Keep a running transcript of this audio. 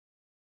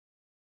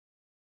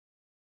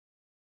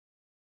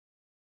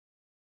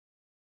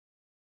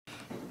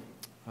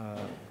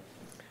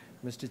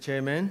Mr.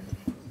 Chairman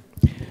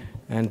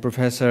and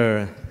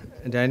Professor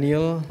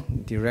Daniel,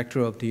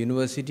 Director of the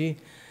University,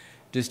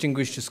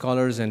 distinguished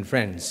scholars and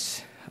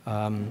friends.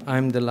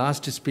 I'm the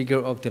last speaker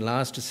of the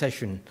last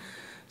session,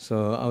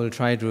 so I will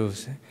try to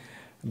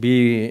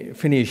be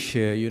finished,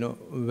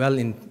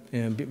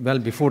 well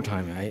before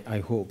time. I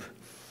hope.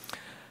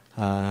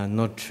 I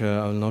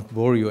will not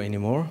bore you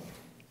anymore.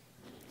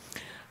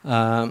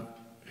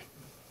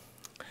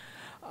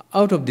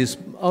 Out of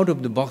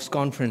the box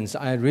conference,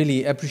 I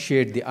really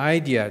appreciate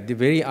the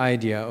very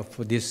idea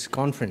of this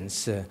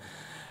conference.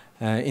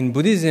 In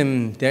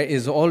Buddhism, there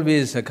is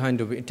always a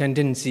kind of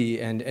tendency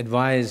and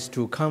advice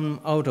to come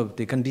out of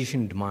the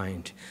conditioned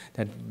mind,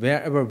 that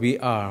wherever we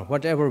are,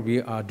 whatever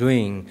we are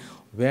doing,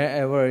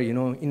 wherever,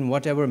 in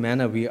whatever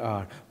manner we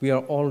are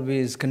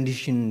always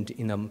conditioned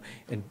in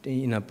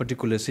a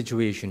particular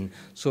situation.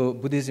 So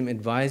Buddhism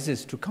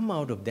advises to come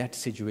out of that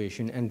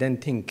situation and then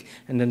think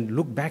and then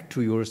look back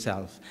to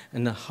yourself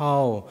and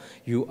how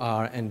you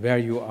are and where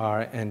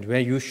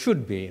you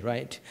should be,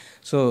 right?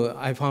 So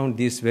I found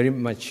this very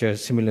much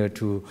similar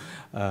to,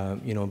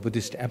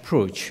 Buddhist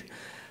approach.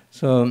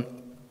 So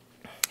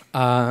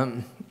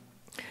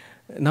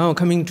now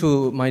coming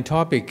to my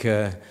topic,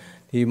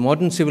 the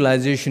modern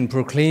civilization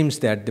proclaims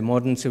that the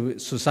modern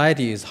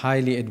society is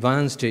highly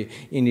advanced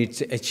in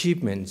its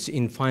achievements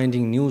in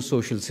finding new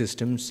social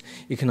systems,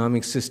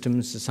 economic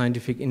systems,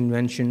 scientific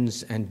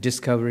inventions and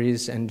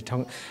discoveries and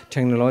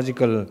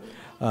technological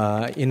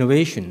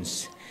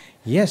innovations.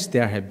 Yes,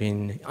 there have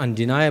been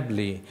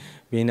undeniably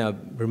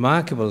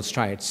remarkable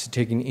strides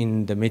taken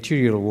in the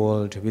material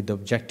world with the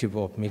objective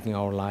of making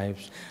our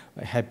lives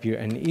happier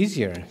and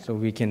easier. So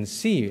we can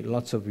see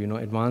lots of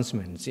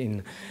advancements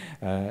in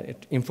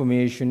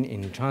information,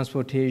 in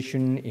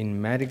transportation, in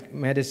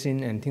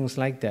medicine and things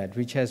like that,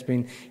 which has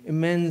been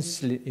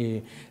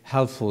immensely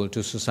helpful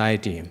to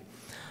society.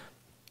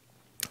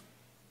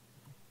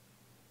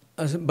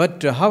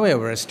 But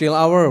however, still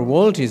our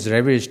world is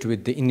ravaged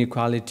with the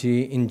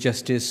inequality,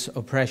 injustice,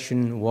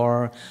 oppression,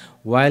 war,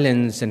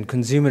 violence and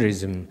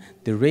consumerism.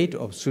 The rate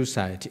of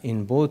suicide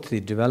in both the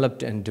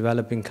developed and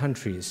developing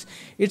countries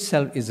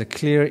itself is a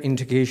clear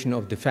indication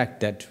of the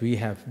fact that we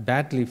have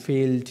badly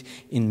failed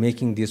in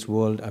making this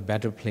world a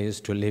better place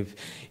to live,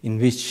 in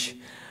which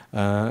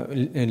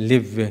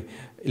live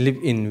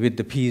in with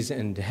the peace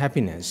and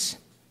happiness.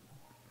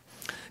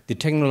 The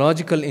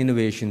technological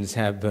innovations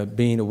have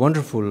been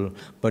wonderful,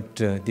 but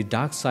the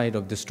dark side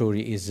of the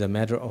story is a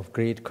matter of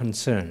great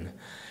concern.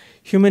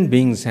 Human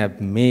beings have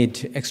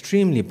made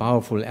extremely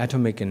powerful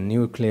atomic and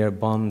nuclear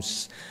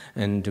bombs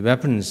and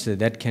weapons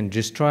that can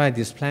destroy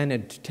this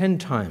planet 10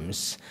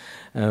 times.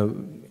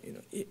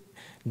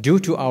 Due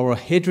to our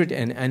hatred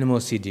and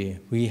animosity,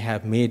 we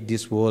have made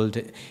this world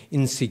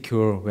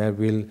insecure, where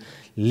we'll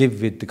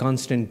live with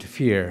constant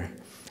fear.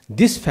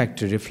 This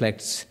fact is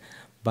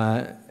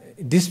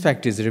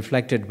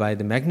reflected by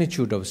the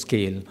magnitude of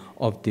scale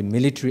of the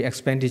military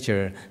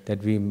expenditure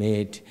that we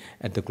made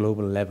at the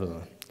global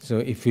level. So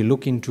if we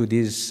look into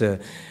this, the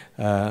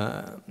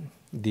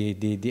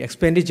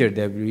expenditure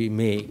that we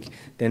make,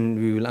 then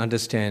we will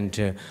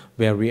understand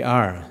where we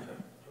are.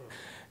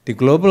 The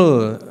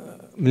global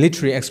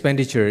military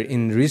expenditure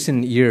in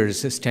recent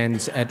years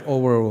stands at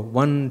over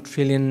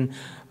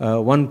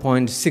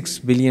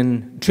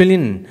 $1.6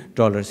 trillion.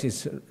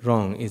 It's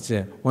wrong. It's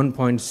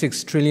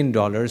 $1.6 trillion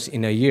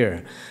in a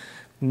year.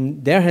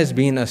 There has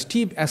been a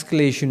steep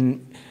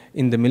escalation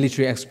in the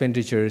military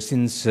expenditure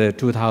since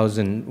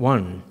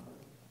 2001.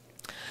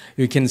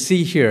 You can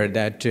see here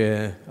that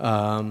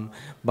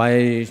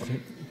by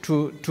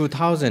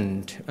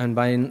 2000 and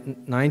by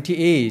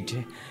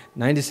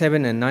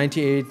 97 and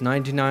 98,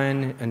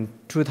 99 and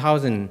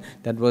 2000,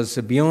 that was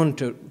beyond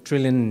 $1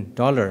 trillion.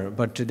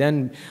 But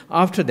then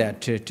after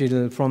that,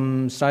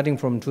 starting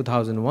from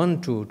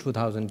 2001 to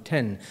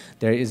 2010,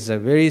 there is a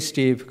very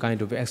steep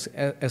kind of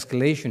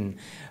escalation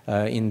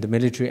in the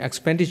military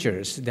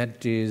expenditures.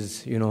 That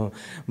is,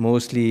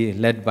 mostly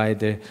led by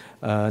the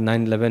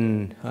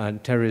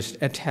 9/11 terrorist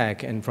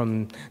attack, and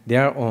from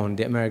there on,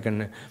 the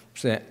American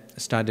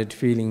started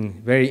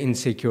feeling very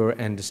insecure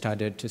and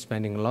started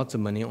spending lots of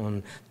money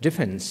on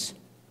defense.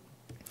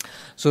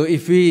 So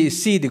if we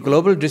see the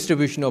global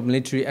distribution of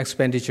military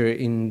expenditure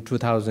in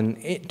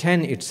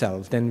 2010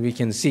 itself, then we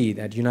can see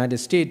that United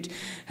States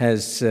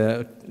has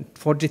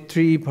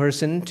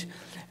 43%,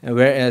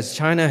 whereas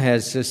China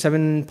has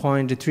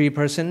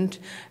 7.3%,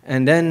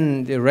 and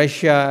then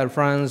Russia,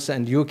 France,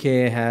 and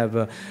UK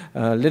have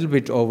a little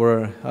bit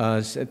over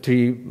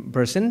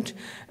 3%,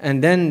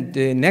 and then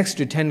the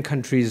next 10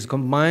 countries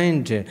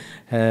combined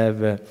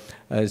have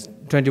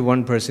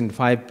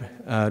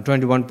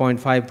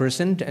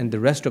 21.5%, and the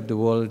rest of the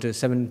world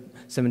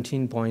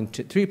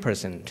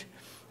 17.3%.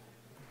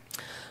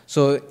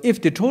 So if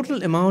the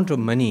total amount of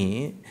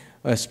money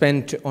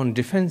spent on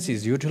defense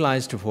is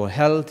utilized for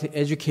health,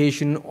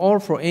 education, or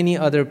for any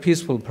other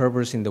peaceful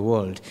purpose in the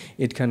world,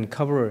 it can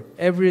cover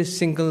every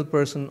single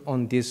person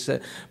on this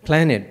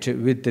planet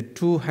with the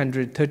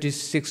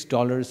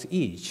 $236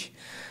 each.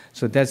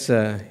 So that's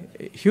a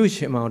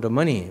huge amount of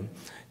money.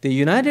 The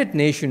United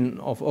Nations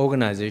of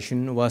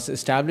Organization was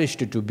established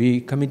to be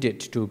committed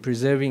to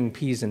preserving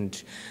peace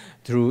and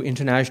through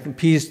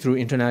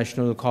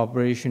international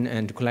cooperation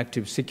and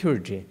collective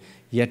security.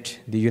 Yet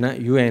the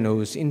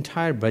UNO's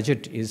entire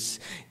budget is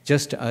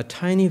just a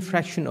tiny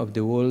fraction of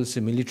the world's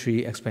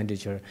military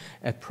expenditure,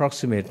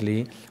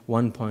 approximately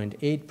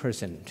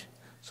 1.8%.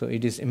 So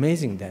it is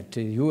amazing that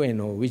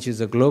UNO, which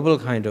is a global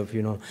kind of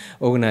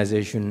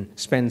organization,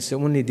 spends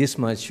only this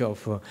much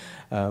of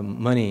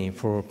money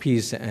for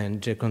peace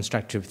and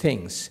constructive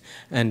things.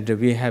 And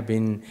we have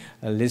been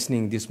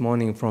listening this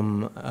morning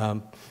from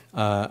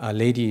a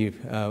lady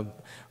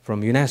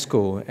from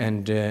UNESCO,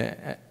 and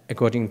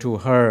according to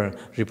her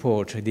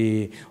report,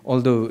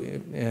 although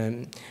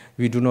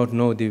we do not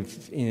know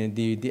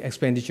the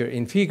expenditure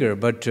in figure,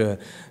 but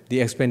the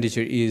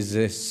expenditure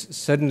is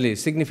certainly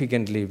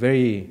significantly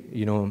very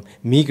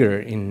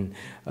meager in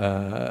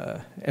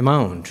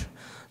amount.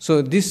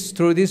 So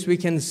through this we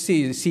can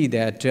see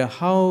that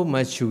how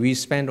much we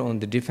spend on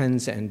the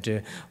defense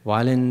and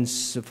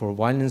violence for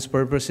violence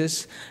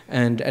purposes,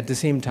 and at the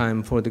same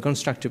time for the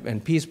constructive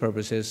and peace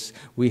purposes,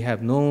 we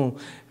have no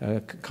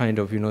kind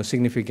of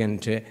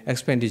significant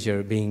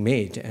expenditure being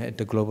made at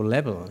the global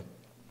level.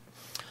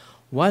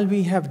 While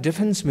we have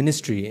Defense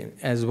Ministry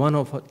as one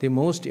of the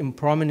most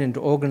prominent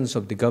organs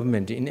of the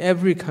government in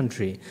every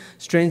country,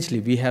 strangely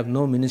we have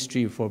no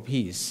Ministry for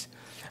Peace.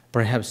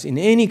 Perhaps in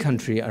any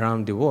country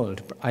around the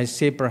world. I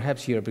say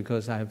perhaps here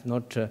because I have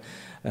not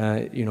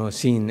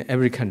seen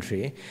every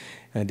country.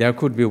 There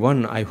could be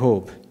one, I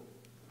hope.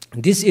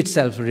 This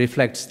itself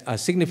reflects a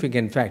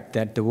significant fact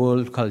that the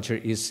world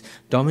culture is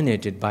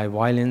dominated by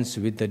violence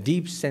with a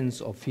deep sense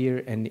of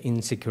fear and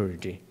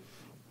insecurity.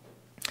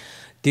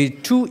 The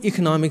two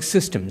economic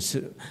systems,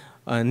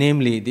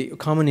 namely the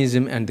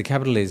communism and the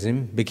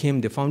capitalism,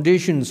 became the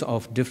foundations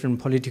of different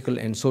political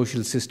and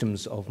social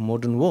systems of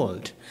modern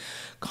world.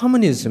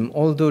 Communism,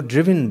 although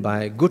driven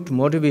by good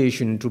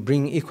motivation to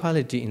bring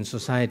equality in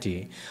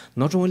society,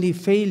 not only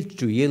failed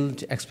to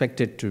yield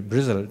expected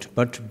result,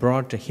 but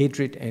brought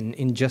hatred and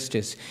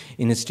injustice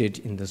instead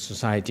in the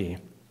society.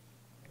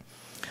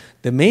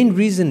 The main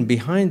reason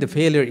behind the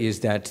failure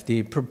is that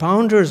the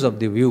propounders of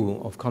the view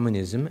of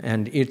communism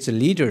and its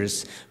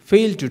leaders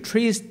failed to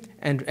trace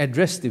and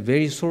address the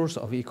very source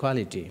of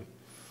equality.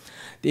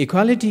 The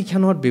equality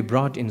cannot be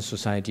brought in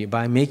society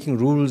by making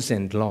rules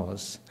and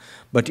laws,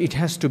 but it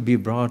has to be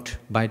brought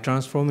by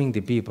transforming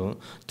the people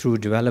through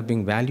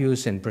developing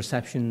values and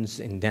perceptions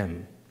in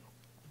them.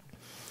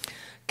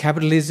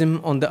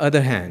 Capitalism, on the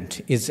other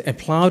hand, is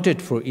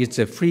applauded for its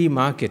free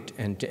market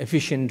and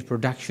efficient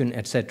production,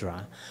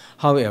 etc.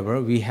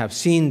 However, we have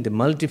seen the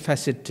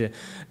multifaceted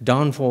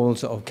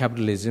downfalls of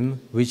capitalism,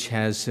 which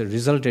has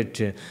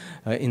resulted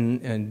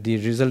in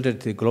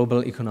the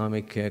global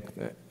economic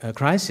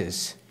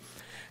crisis.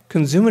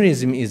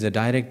 Consumerism is a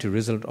direct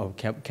result of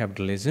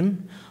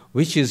capitalism,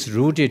 which is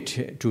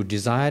rooted to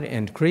desire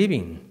and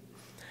craving.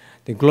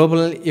 The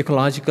global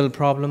ecological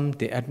problem,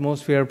 the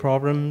atmosphere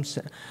problems,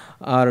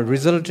 are a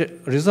result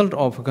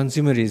of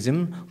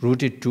consumerism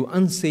rooted to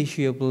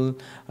insatiable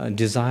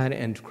desire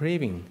and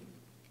craving.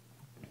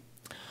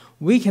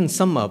 We can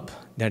sum up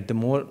that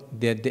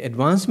the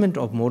advancement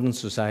of modern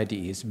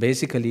society is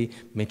basically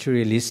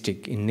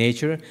materialistic in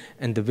nature,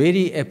 and the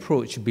very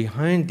approach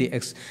behind the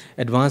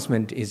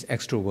advancement is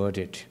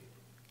extroverted.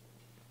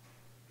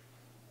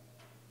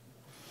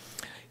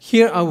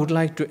 Here I would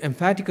like to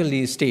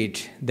emphatically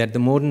state that the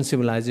modern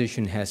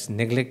civilization has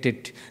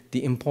neglected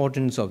the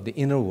importance of the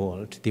inner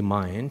world, the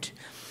mind,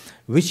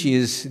 which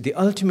is the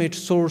ultimate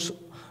source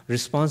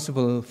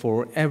responsible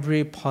for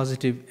every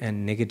positive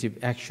and negative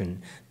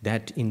action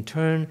that in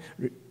turn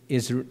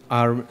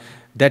are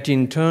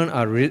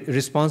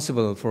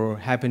responsible for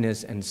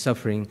happiness and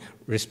suffering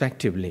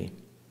respectively.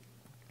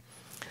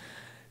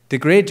 The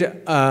great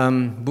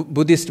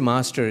Buddhist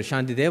master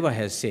Shantideva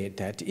has said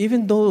that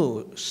even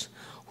those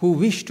who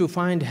wish to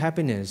find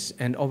happiness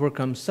and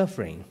overcome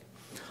suffering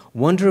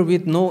wander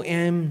with no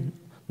aim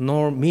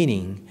nor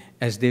meaning,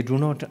 as they do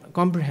not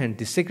comprehend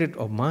the secret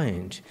of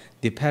mind,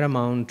 the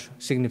paramount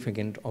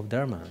significance of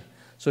Dharma.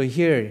 So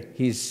here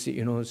he's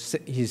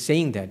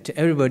saying that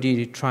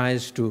everybody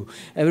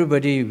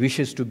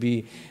wishes to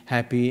be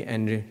happy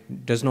and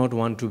does not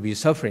want to be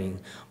suffering,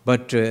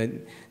 but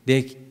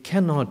they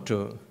cannot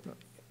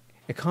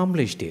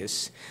accomplish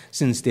this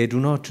since they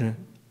do not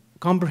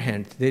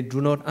comprehend, they do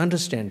not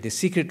understand the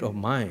secret of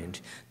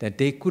mind, that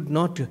they could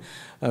not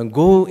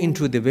go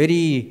into the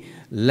very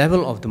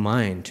level of the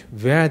mind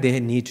where they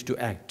need to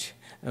act.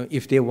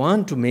 If they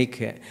want to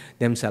make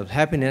themselves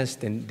happiness,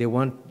 then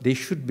they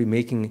should be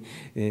making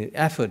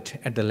effort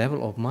at the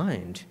level of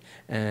mind,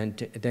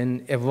 and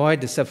then avoid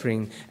the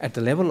suffering at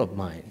the level of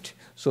mind.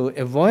 So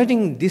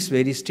avoiding this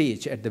very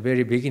stage at the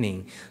very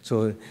beginning,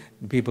 so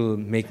people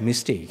make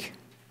mistake.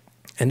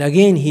 And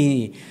again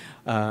he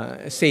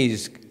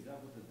says,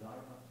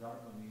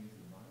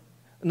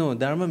 no,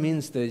 dharma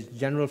means the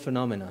general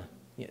phenomena,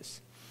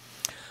 yes.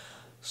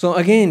 So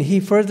again, he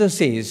further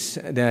says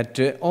that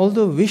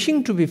although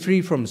wishing to be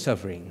free from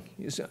suffering,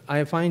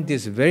 I find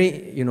this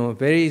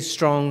very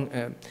strong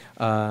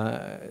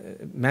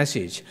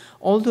message.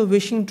 Although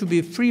wishing to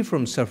be free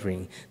from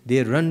suffering,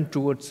 they run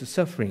towards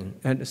suffering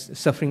and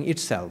suffering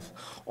itself.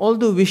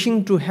 Although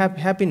wishing to have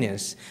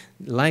happiness,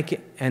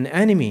 like an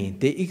enemy,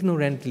 they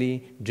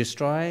ignorantly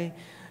destroy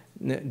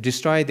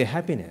the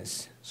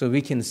happiness. So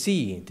we can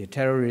see the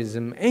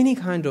terrorism, any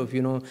kind of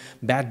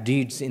bad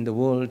deeds in the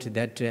world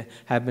that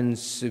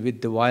happens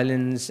with the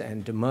violence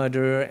and the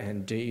murder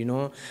and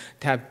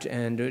theft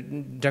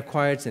and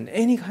dacoits and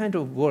any kind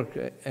of work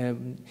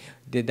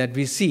that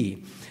we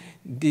see.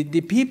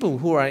 The people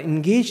who are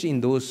engaged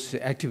in those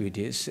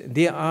activities,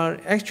 they are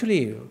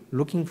actually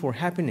looking for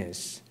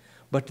happiness,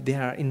 but they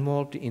are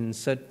involved in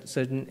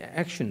certain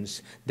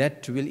actions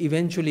that will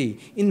eventually,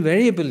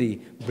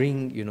 invariably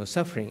bring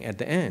suffering at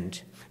the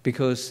end,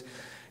 because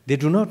they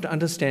do not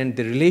understand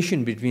the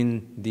relation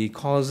between the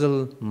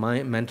causal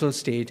mental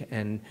state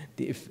and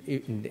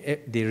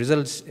the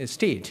result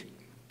state.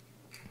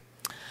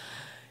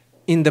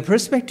 In the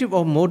perspective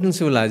of modern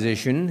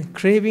civilization,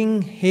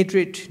 craving,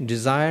 hatred,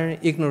 desire,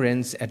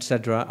 ignorance,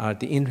 etc. are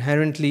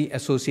inherently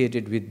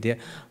associated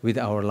with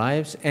our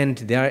lives, and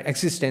their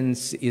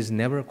existence is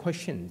never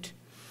questioned.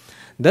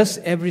 Thus,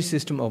 every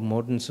system of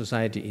modern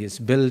society is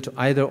built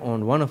either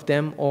on one of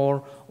them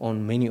or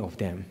on many of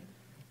them.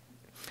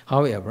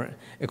 However,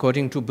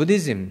 according to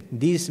Buddhism,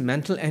 these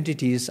mental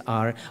entities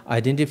are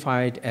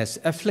identified as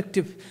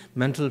afflictive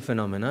mental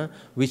phenomena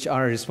which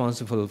are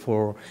responsible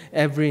for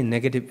every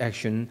negative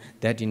action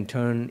that in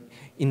turn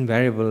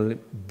invariably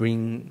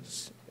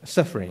brings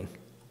suffering.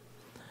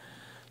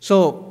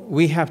 So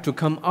we have to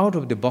come out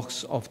of the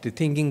box of the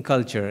thinking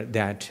culture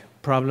that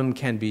problem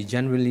can be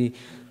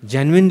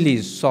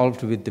genuinely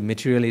solved with the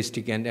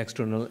materialistic and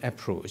external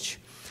approach.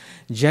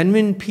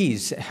 Genuine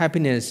peace,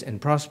 happiness,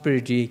 and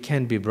prosperity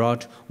can be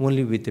brought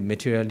only with the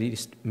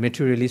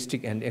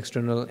materialistic and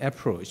external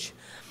approach.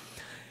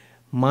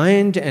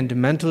 Mind and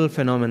mental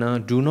phenomena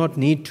do not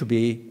need to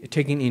be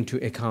taken into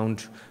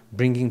account,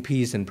 bringing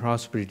peace and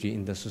prosperity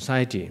in the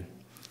society.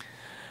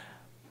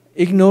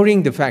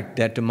 Ignoring the fact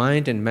that the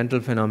mind and mental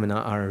phenomena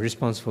are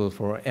responsible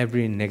for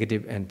every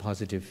negative and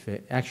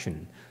positive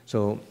action.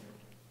 So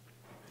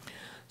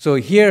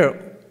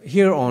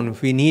here on,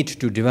 we need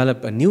to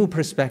develop a new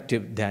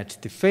perspective that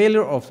the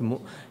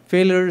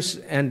failures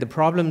and the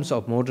problems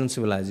of modern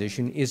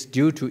civilization is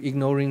due to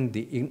ignoring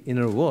the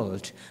inner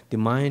world, the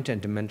mind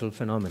and the mental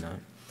phenomena.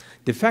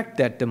 The fact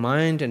that the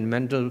mind and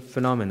mental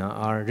phenomena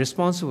are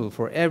responsible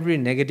for every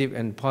negative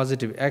and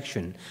positive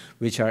action,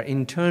 which are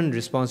in turn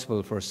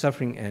responsible for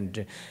suffering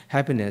and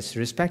happiness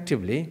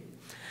respectively,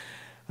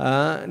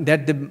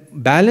 that the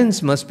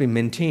balance must be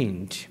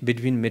maintained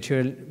between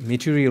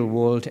material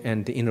world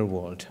and the inner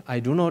world. I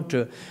do not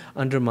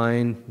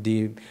undermine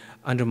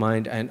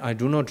and I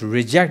do not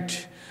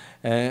reject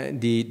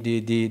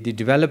the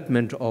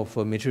development of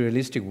a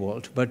materialistic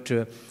world, but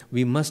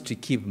we must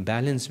keep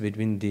balance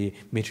between the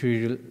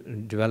material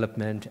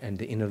development and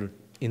the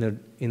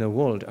inner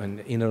world and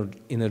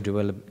inner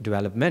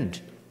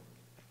development.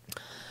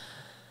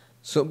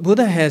 So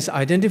Buddha has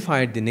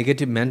identified the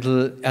negative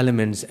mental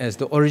elements as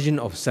the origin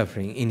of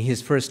suffering in his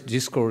first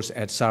discourse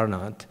at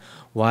Sarnath,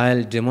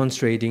 while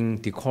demonstrating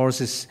the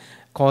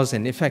cause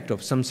and effect of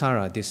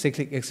samsara, the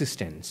cyclic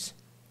existence.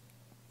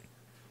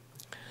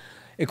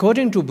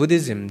 According to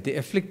Buddhism, the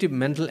afflictive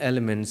mental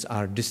elements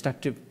are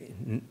destructive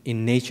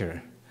in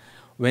nature.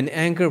 When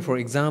anger, for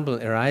example,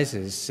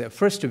 arises,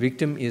 first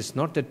victim is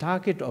not the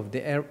target of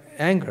the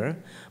anger,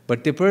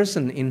 but the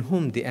person in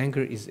whom the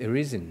anger is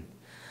arisen.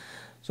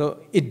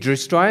 So it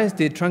destroys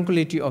the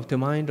tranquility of the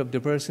mind of the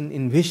person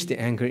in which the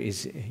anger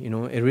is,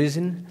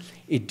 arisen.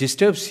 It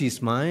disturbs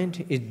his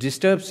mind. It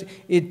disturbs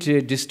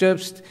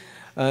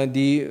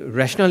the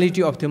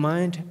rationality of the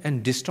mind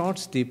and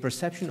distorts the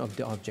perception of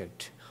the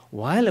object.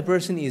 While a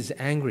person is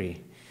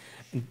angry,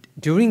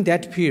 during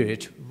that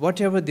period,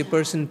 whatever the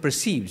person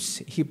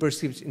perceives, he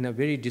perceives in a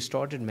very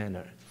distorted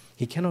manner.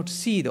 He cannot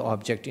see the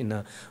object in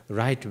a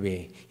right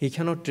way. He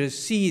cannot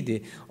see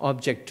the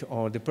object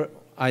or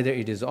either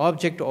it is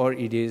object or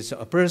it is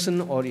a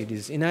person or it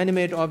is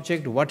inanimate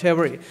object,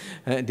 whatever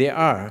they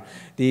are.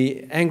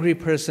 The angry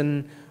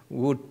person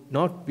would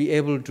not be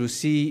able to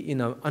see in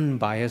an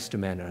unbiased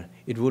manner.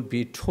 It would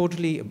be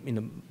totally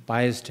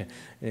biased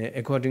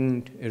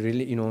according,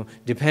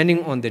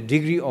 depending on the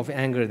degree of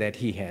anger that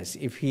he has.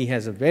 If he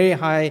has a very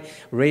high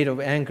rate of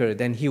anger,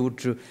 then he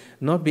would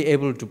not be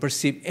able to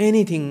perceive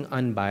anything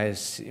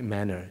unbiased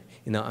manner.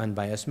 In an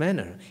unbiased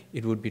manner,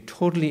 it would be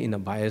totally in a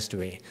biased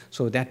way.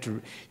 So that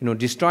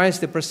destroys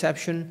the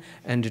perception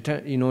and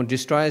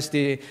destroys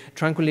the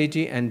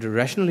tranquility and the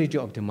rationality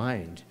of the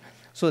mind.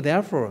 So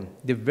therefore,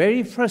 the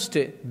very first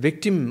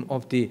victim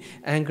of the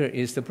anger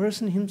is the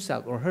person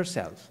himself or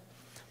herself.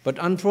 But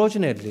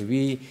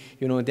unfortunately,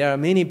 there are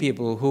many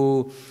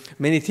people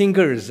many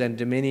thinkers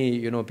and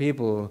many,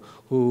 people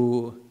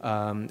who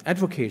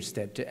advocates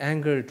that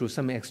anger to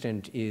some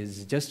extent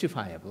is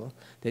justifiable,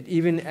 that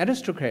even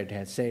aristocrat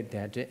has said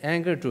that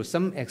anger to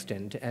some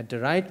extent at the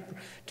right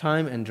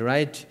time and the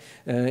right,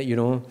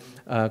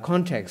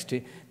 context,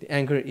 the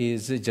anger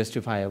is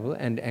justifiable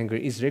and anger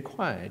is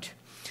required.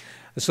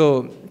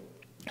 So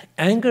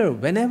anger,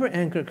 whenever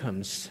anger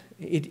comes,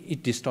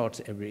 it distorts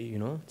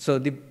So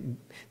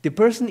the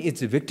person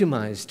is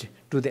victimized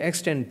to the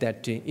extent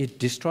that it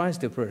destroys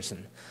the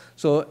person.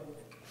 So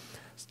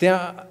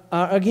there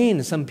are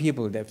again some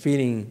people that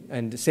feeling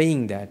and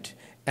saying that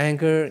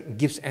anger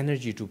gives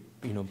energy to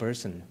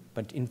person,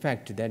 but in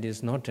fact that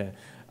is not a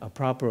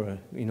proper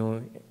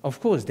Of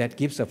course that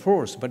gives a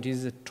force, but it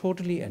is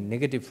totally a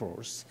negative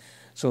force.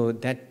 So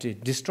that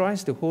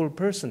destroys the whole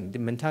person, the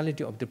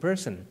mentality of the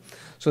person.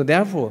 So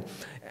therefore,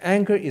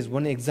 anger is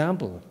one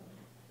example.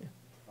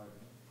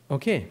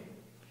 Okay,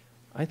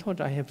 I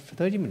thought I have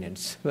 30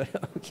 minutes.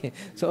 Okay,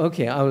 so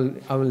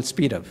I will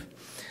speed up.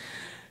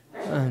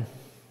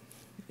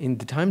 In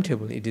the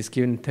timetable, it is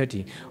given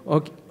 30.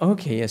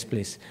 Okay, yes,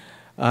 please.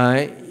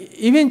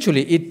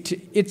 Eventually,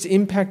 its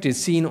impact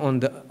is seen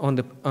on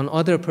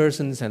other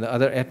persons and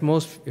other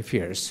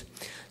atmospheres.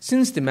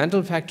 Since the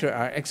mental factors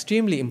are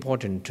extremely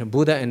important,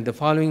 Buddha and the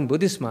following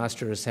Buddhist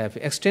masters have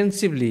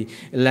extensively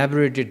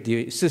elaborated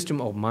the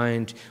system of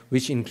mind,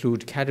 which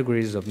include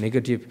categories of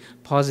negative,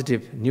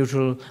 positive,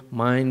 neutral,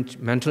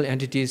 mental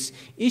entities.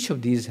 Each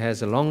of these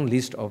has a long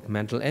list of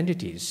mental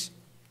entities.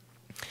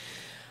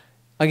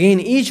 Again,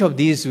 each of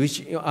these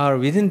which are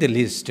within the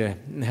list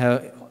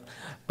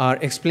are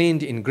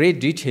explained in great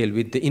detail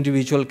with the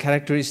individual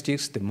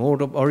characteristics, the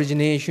mode of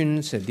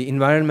originations, the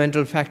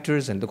environmental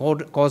factors, and the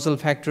causal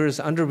factors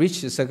under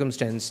which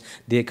circumstance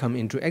they come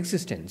into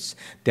existence.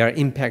 Their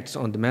impacts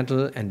on the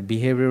mental and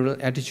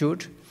behavioral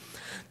attitude.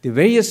 The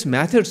various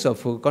methods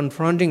of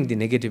confronting the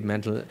negative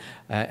mental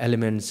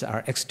elements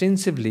are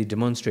extensively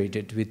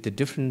demonstrated with the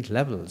different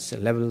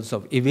levels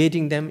of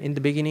evading them in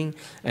the beginning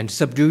and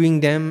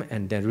subduing them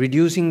and then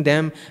reducing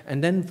them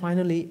and then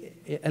finally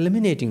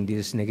eliminating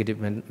these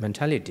negative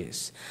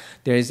mentalities.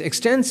 There is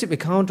extensive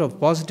account of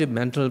positive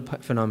mental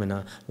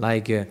phenomena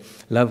like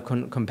love,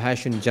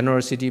 compassion,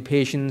 generosity,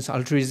 patience,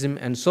 altruism,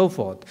 and so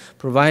forth,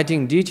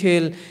 providing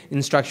detailed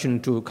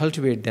instruction to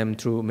cultivate them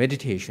through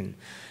meditation.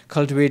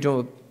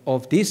 Cultivation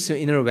of these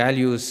inner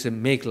values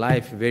make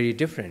life very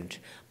different.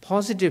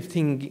 Positive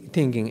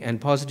thinking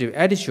and positive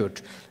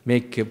attitude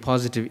make a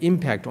positive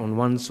impact on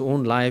one's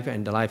own life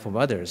and the life of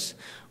others.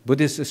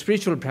 Buddhist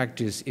spiritual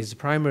practice is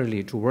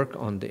primarily to work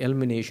on the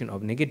elimination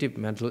of negative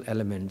mental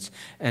elements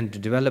and the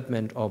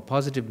development of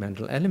positive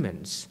mental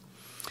elements.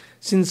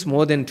 Since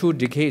more than 2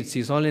 decades,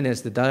 His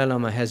Holiness the Dalai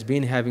Lama has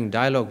been having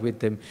dialogue with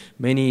the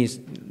many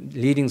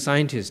leading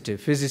scientists,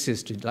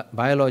 physicists,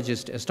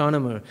 biologists,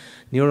 astronomers,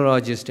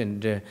 neurologists,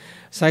 and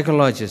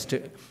psychologists,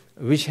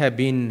 which have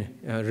been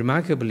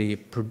remarkably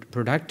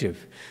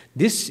productive.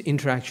 This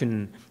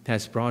interaction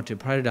has brought a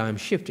paradigm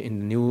shift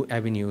in new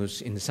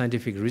avenues in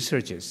scientific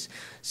researches.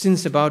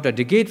 Since about a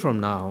decade from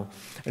now,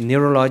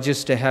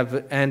 neurologists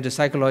and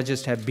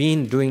psychologists have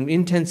been doing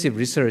intensive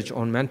research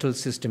on mental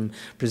system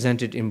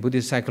presented in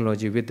Buddhist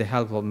psychology with the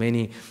help of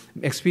many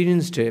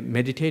experienced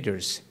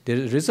meditators.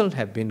 The results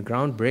have been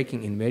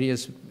groundbreaking in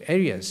various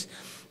areas.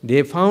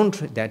 They found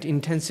that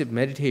intensive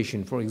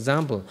meditation, for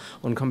example,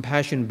 on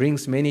compassion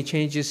brings many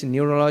changes in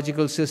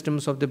neurological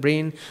systems of the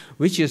brain,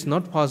 which is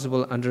not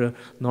possible under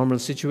normal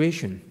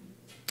situation.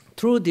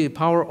 Through the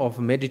power of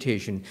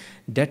meditation,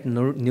 dead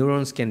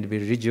neurons can be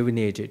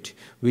rejuvenated,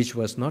 which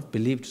was not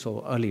believed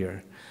so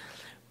earlier.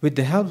 With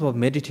the help of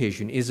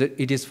meditation,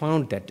 it is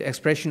found that the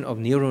expression of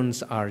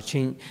neurons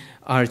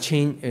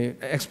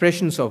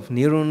expressions of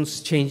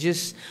neurons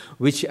changes,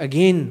 which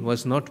again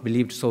was not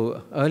believed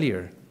so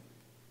earlier.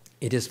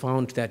 It is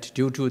found that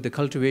due to the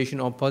cultivation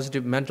of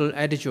positive mental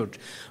attitude,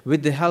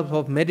 with the help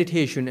of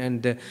meditation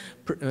the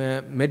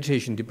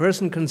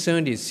person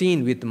concerned is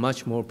seen with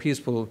much more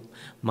peaceful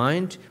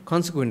mind.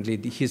 Consequently,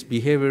 his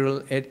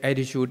behavioral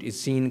attitude is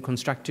seen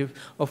constructive.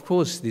 Of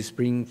course, this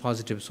brings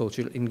positive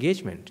social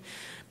engagement.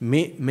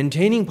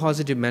 Maintaining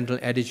positive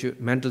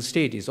mental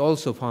state is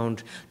also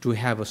found to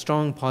have a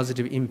strong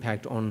positive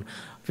impact on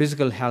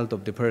physical health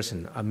of the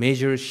person. A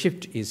major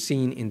shift is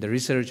seen in the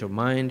research of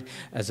mind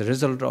as a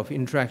result of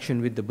interaction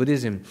with the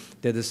Buddhism,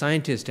 that the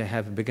scientists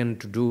have begun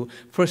to do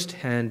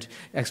first-hand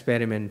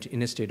experiment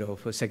instead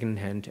of a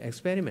second-hand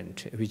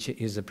experiment,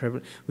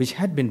 which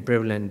had been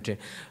prevalent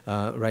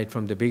right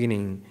from the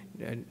beginning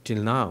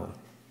till now.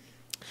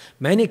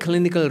 Many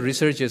clinical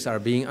researches are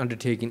being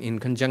undertaken in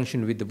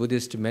conjunction with the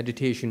Buddhist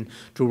meditation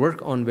to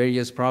work on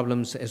various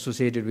problems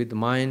associated with the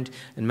mind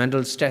and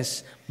mental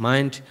stress,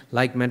 mind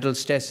like mental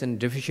stress and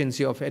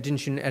deficiency of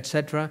attention,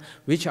 etc.,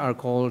 which are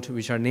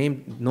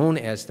known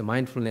as the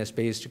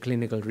mindfulness-based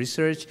clinical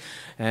research,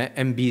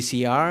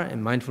 MBCR,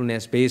 and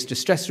mindfulness-based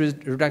stress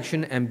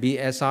reduction,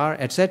 MBSR,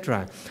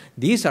 etc.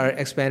 These are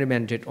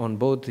experimented on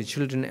both the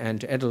children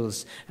and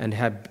adults and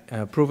have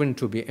proven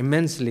to be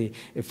immensely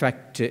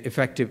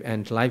effective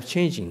and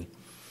life-changing.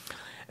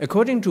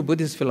 According to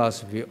Buddhist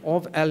philosophy,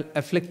 all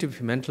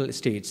afflictive mental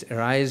states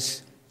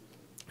arise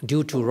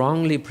due to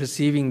wrongly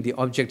perceiving the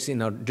objects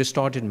in a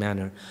distorted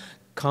manner.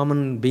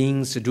 Common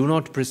beings do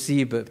not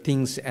perceive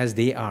things as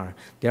they are.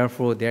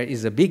 Therefore, there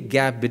is a big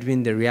gap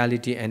between the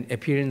reality and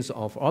appearance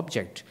of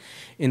object.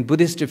 In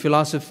Buddhist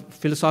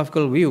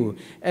philosophical view,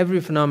 every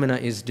phenomena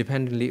is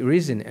dependently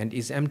arisen and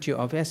is empty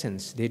of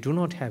essence. They do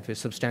not have a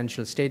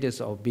substantial status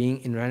of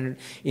being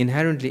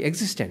inherently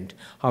existent.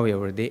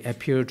 However, they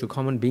appear to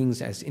common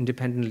beings as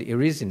independently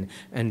arisen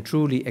and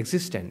truly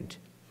existent.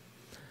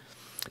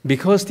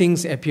 Because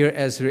things appear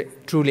as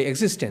truly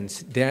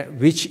existent,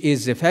 which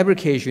is a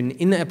fabrication,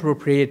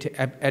 inappropriate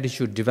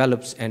attitude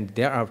develops, and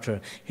thereafter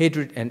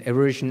hatred and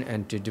aversion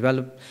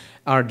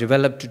are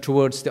developed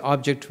towards the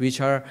object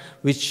which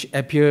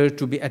appear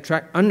to be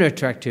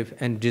unattractive,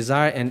 and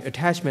desire and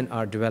attachment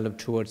are developed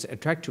towards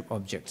attractive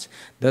objects.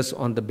 Thus,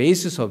 on the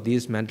basis of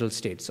these mental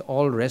states,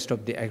 all rest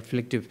of the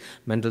afflictive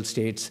mental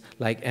states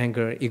like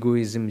anger,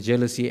 egoism,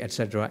 jealousy,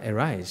 etc.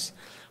 arise.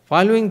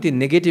 Following the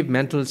negative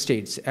mental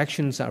states,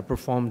 actions are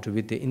performed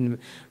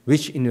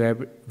which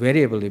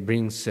invariably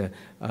brings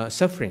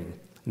suffering.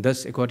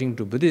 Thus, according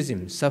to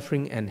Buddhism,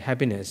 suffering and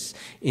happiness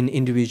in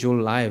individual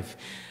life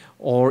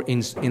or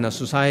in a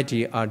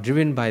society are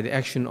driven by the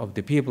action of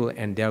the people,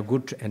 and their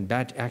good and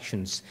bad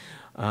actions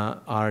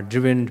are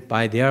driven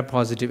by their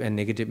positive and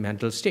negative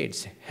mental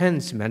states.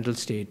 Hence, mental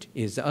state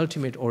is the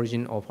ultimate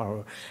origin of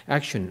our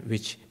action,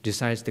 which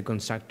decides the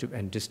constructive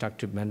and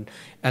destructive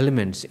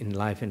elements in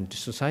life and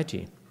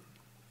society.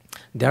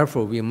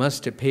 Therefore, we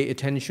must pay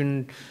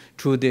attention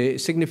to the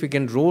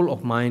significant role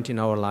of mind in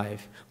our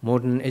life.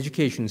 Modern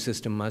education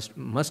system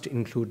must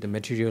include the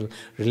material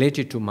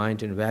related to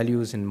mind and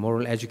values and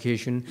moral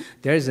education.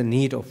 There is a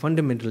need of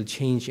fundamental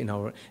change in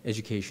our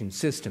education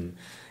system.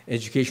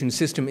 Education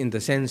system in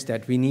the sense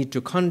that we need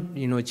to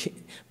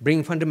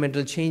bring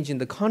fundamental change in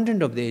the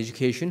content of the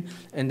education,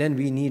 and then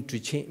we need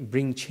to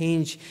bring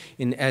change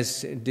in,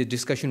 as the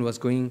discussion was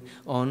going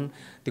on,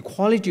 the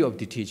quality of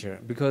the teacher.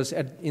 Because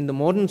in the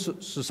modern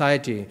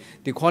society,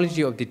 the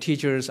quality of the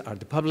teachers are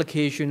the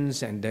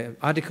publications and the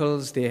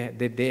articles that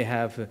they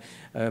have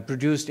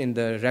produced in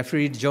the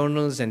refereed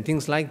journals and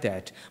things like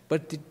that.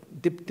 But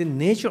the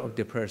nature of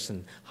the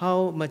person,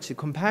 how much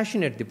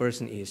compassionate the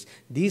person is,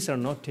 these are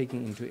not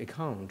taken into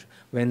account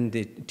when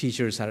the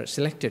teachers are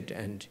selected.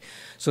 And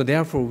so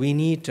therefore we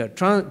need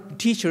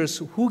teachers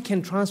who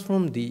can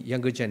transform the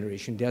younger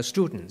generation, their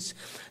students,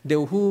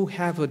 who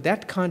have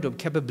that kind of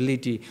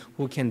capability,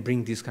 who can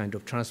bring this kind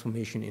of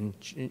transformation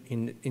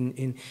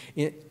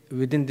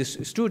within this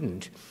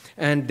student.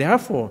 And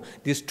therefore,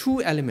 these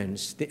two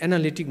elements, the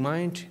analytic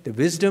mind, the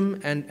wisdom,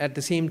 and at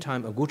the same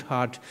time a good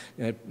heart,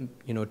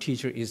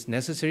 teacher is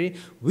necessary,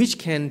 which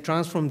can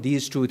transform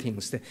these two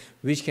things,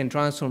 which can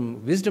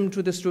transform wisdom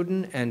to the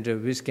student, and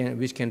which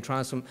can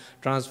transfer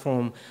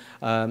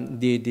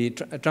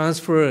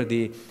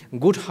the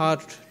good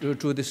heart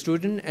to the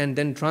student, and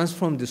then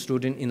transform the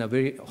student in a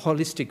very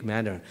holistic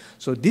manner.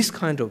 So this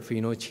kind of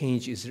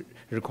change is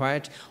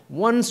required.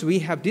 Once we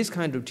have this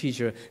kind of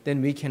teacher,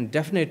 then we can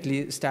definitely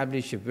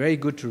establish a very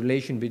good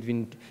relation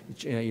between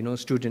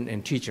student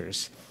and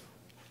teachers.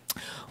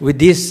 With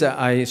this,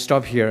 I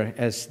stop here,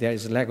 as there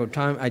is a lack of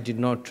time. I did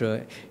not,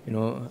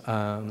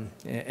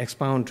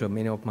 expound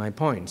many of my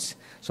points.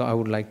 So I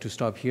would like to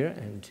stop here,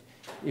 and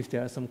if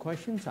there are some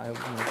questions, I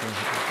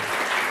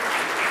will.